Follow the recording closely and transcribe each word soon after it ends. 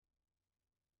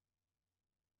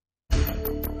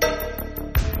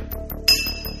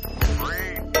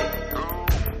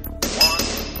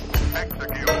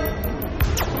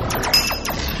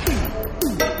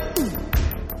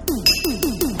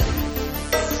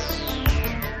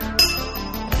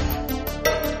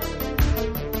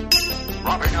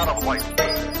the light speed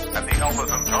and the Alpha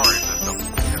Centauri system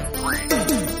in 3, 2,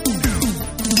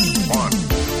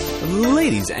 1.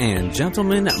 Ladies and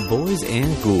gentlemen, boys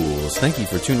and ghouls, thank you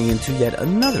for tuning in to yet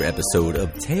another episode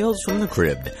of Tales from the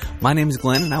Crypt. My name is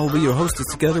Glenn, and I will be your host as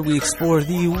together we explore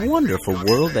the wonderful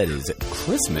world that is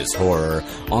Christmas horror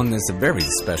on this very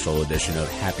special edition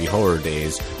of Happy Horror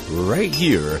Days right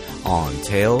here on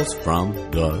Tales from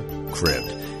the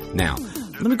Crypt. Now,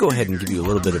 let me go ahead and give you a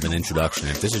little bit of an introduction.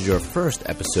 If this is your first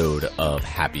episode of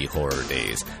Happy Horror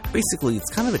Days, basically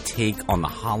it's kind of a take on the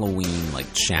Halloween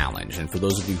challenge. And for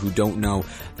those of you who don't know,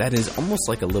 that is almost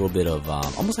like a little bit of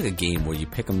almost like a game where you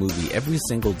pick a movie every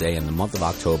single day in the month of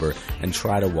October and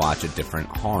try to watch a different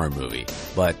horror movie.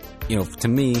 But to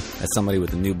me, as somebody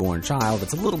with a newborn child,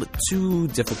 it's a little bit too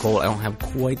difficult. I don't have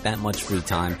quite that much free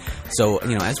time. So,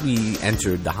 as we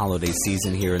entered the holiday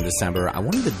season here in December, I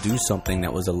wanted to do something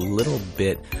that was a little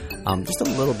bit, just a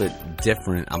little bit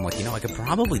different. I'm like, I could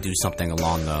probably do something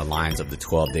along the lines of the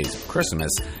 12 Days of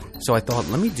Christmas. So I thought,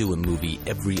 let me do a movie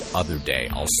every other day.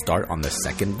 I'll start on the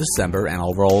 2nd of December, and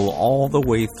I'll roll all the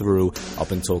way through up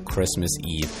until Christmas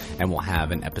Eve, and we'll have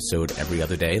an episode every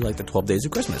other day, like the 12 Days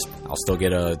of Christmas. I'll still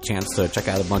get a chance to check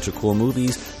out a bunch of cool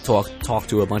movies, talk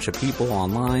to a bunch of people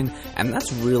online, and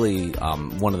that's really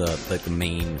one of the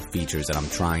main features that I'm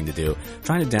trying to do.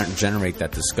 Trying to generate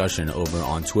that discussion over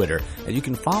on Twitter, and you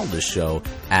can follow the show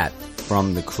at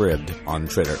From the Crypt on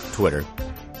Twitter.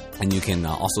 And you can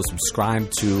also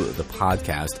subscribe to the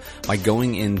podcast by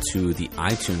going into the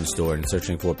iTunes store and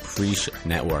searching for Preach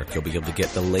Network. You'll be able to get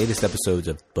the latest episodes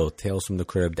of both Tales from the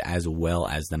Crypt as well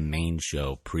as the main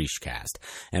show, Preachcast.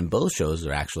 And both shows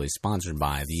are actually sponsored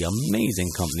by the amazing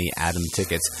company Atom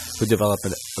Tickets, who developed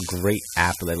a great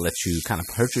app that lets you kind of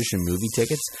purchase your movie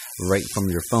tickets right from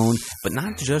your phone. But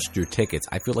not just your tickets.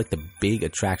 I feel like the big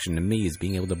attraction to me is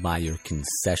being able to buy your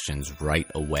concessions right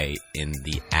away in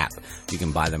the app. You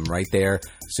can buy them right there.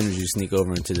 As soon as you sneak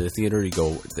over into the theater, you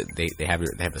go. They have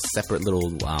a separate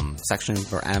little section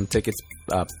for Atom Tickets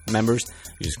members.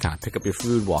 You just kind of pick up your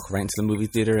food, walk right into the movie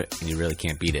theater, and you really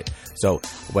can't beat it. So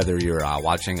whether you're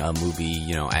watching a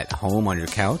movie, at home on your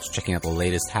couch, checking out the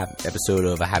latest episode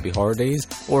of Happy Horror Days,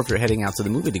 or if you're heading out to the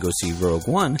movie to go see Rogue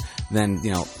One, then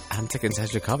Atom Tickets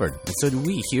has you covered, and so do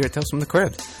we here at Tales from the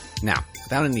Crypt. Now,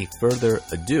 without any further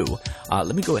ado,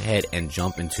 let me go ahead and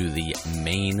jump into the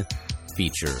main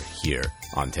feature here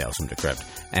on Tales from the Crypt,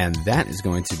 and that is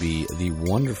going to be the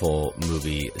wonderful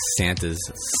movie Santa's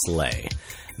Slay.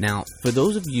 Now, for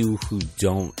those of you who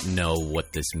don't know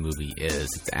what this movie is,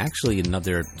 it's actually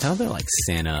another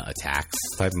Santa attacks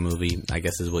type of movie, I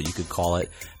guess is what you could call it.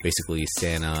 Basically,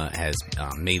 Santa has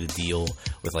made a deal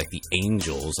with the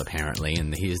angels apparently,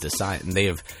 and he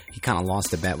kind of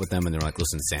lost a bet with them, and they're like,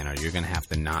 listen, Santa, you're going to have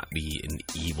to not be an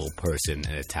evil person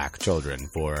and attack children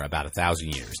for about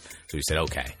 1,000 years. So he said,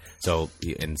 okay. So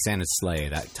in Santa's Slay,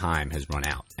 that time has run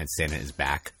out, and Santa is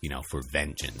back, for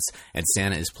vengeance. And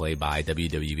Santa is played by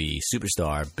WWE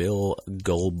superstar Bill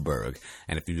Goldberg.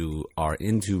 And if you are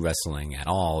into wrestling at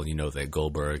all, you know that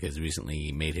Goldberg has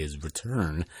recently made his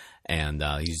return, and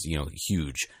he's,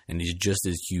 huge. And he's just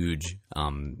as huge,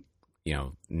 in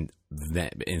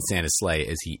Santa's Slay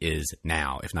as he is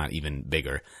now, if not even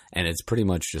bigger. And it's pretty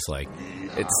much just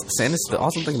the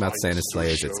awesome thing about Santa's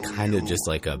Slay is it's kind of just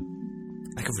like a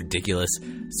ridiculous,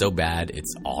 so bad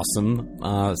it's awesome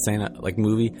Santa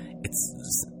movie.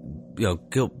 It's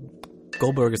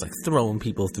Goldberg is throwing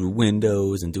people through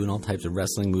windows and doing all types of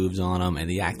wrestling moves on them, and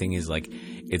the acting is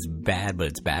it's bad, but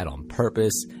it's bad on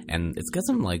purpose, and it's got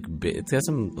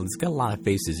a lot of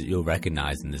faces that you'll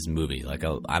recognize in this movie. I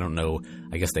don't know,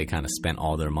 I guess they kind of spent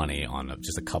all their money on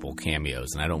just a couple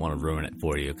cameos, and I don't want to ruin it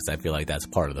for you because I feel like that's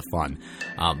part of the fun.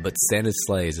 But Santa's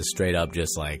Slay is a straight up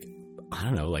just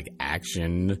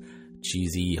action,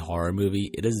 cheesy horror movie.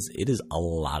 It is a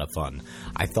lot of fun.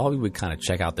 I thought we would kind of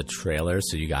check out the trailer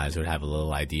so you guys would have a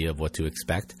little idea of what to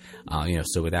expect.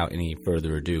 So without any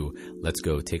further ado, let's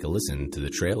go take a listen to the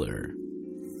trailer.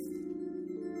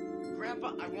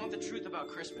 Grandpa, I want the truth about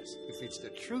Christmas. If it's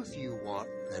the truth you want,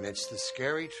 then it's the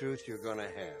scary truth you're gonna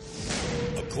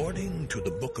have. According to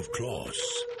the Book of Claus,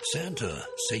 Santa,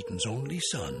 Satan's only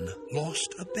son,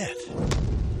 lost a bet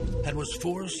and was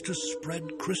forced to spread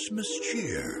Christmas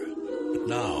cheer. But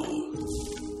now,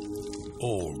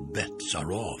 all bets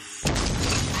are off.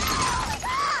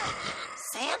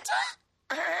 Santa?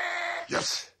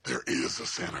 Yes, there is a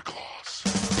Santa Claus.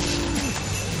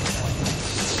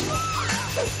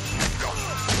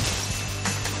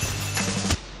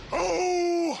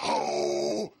 Ho,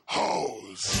 ho,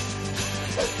 hoes.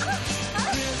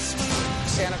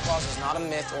 Santa Claus is not a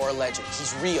myth or a legend.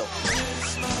 He's real.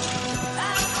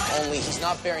 Only he's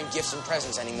not bearing gifts and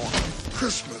presents anymore.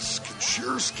 Christmas can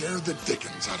sure scare the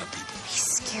dickens out of people. He's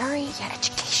scary yet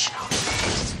educational.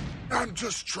 I'm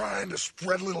just trying to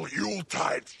spread a little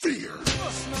Yuletide fear.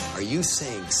 Are you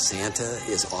saying Santa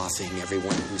is offing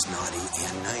everyone who's naughty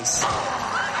and nice?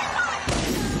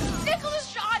 Nicholas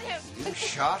shot him! You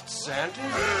shot Santa?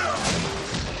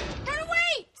 Run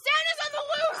away! Santa's on the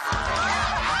loose!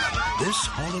 This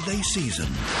holiday season,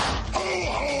 Ho,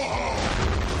 ho,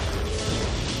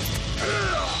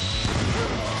 ho!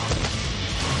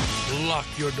 lock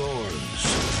your doors,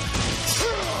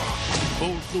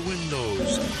 bolt the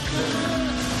windows,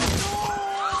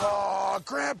 Aw,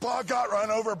 Grandpa got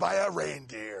run over by a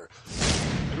reindeer.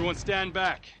 Everyone stand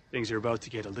back. Things are about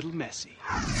to get a little messy.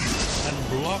 and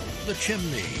block the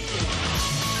chimney.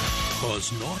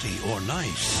 'Cause naughty or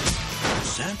nice,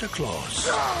 Santa Claus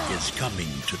is coming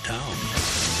to town.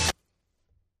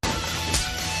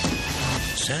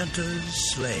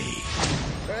 Santa's sleigh.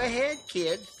 Go ahead,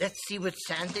 kid. Let's see what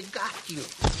Santa got you.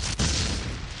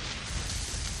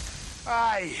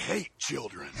 I hate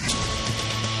children.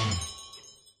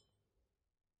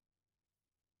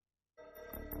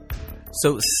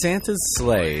 So Santa's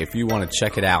Sleigh, if you want to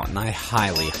check it out, and I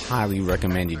highly, highly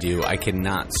recommend you do. I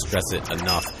cannot stress it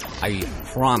enough. I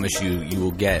promise you, you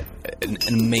will get an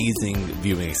amazing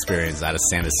viewing experience out of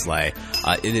Santa's Sleigh.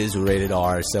 It is rated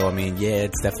R, so I mean, yeah,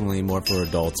 it's definitely more for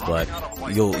adults, but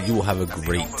you will have a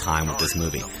great time with this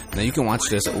movie. Now you can watch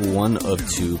this one of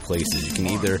two places. You can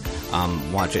either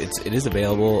watch it. It is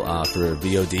available for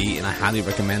VOD, and I highly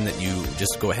recommend that you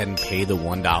just go ahead and pay the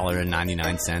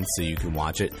 $1.99 so you can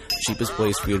watch it. Cheapest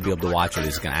place for you to be able to watch it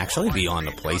is going to actually be on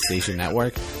the PlayStation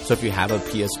Network. So if you have a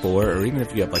PS4, or even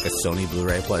if you have like a Sony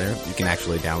Blu-ray player, you can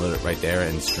actually download it right there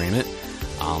and stream it.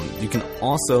 You can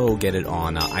also get it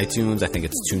on iTunes. I think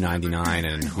it's $2.99,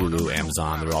 and Hulu,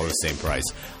 Amazon, they're all the same price.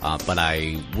 But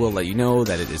I will let you know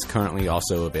that it is currently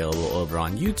also available over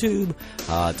on YouTube.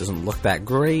 It doesn't look that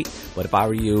great, but if I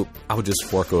were you, I would just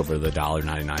fork over the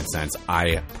 $1.99.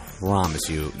 I promise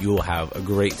you, you will have a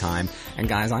great time. And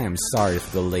guys, I am sorry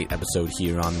for the late episode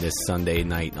here on this Sunday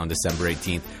night on December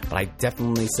 18th, but I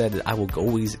definitely said that I will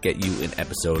always get you an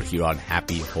episode here on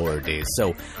Happy Horror Days.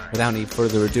 So without any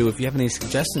further ado, if you have any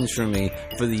suggestions for me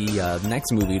for the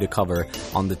next movie to cover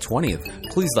on the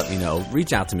 20th, please let me know.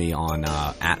 Reach out to me on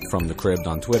 @FromTheCrypt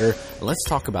on Twitter. Let's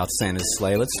talk about Santa's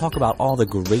Sleigh. Let's talk about all the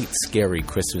great scary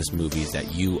Christmas movies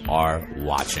that you are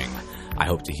watching. I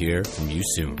hope to hear from you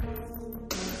soon.